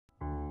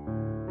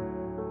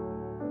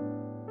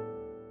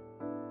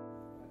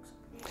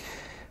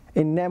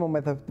In Neemo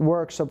Method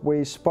workshop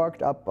we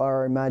sparked up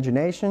our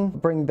imagination,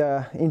 bring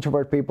the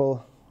introvert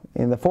people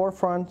in the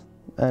forefront,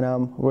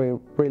 and we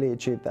really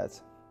achieved that.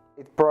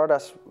 It brought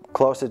us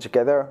closer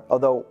together,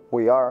 although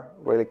we are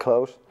really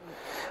close.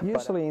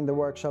 Usually in the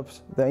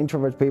workshops the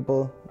introvert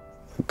people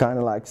kind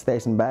of like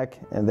stays in back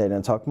and they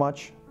don't talk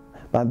much.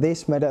 But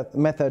this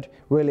method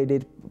really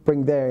did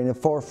bring them in the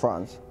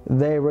forefront.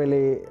 They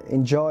really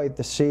enjoyed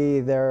to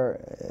see their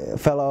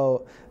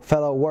fellow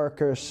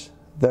workers,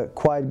 the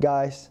quiet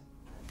guys,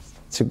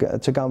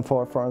 to come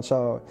forefront.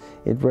 So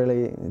it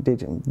really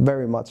did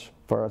very much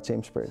for our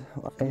team spirit.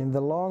 In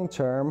the long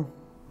term,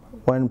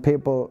 when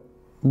people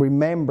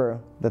remember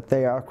that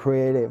they are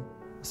creative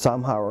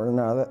somehow or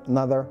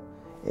another,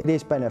 it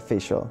is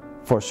beneficial.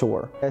 For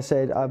sure. I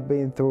said I've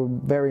been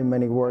through very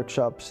many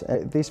workshops.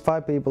 These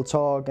 5 people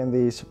talk and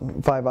these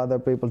 5 other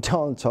people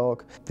don't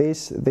talk.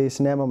 This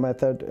Neemo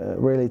method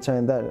really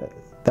turned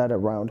that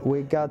around.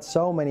 We got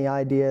so many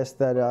ideas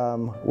that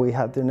we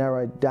had to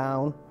narrow it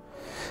down.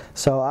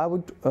 So I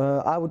would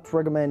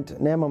recommend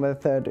Neemo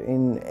method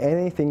in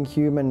anything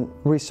human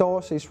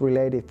resources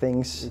related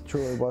things. It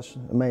truly was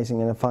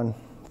amazing and a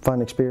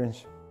fun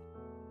experience.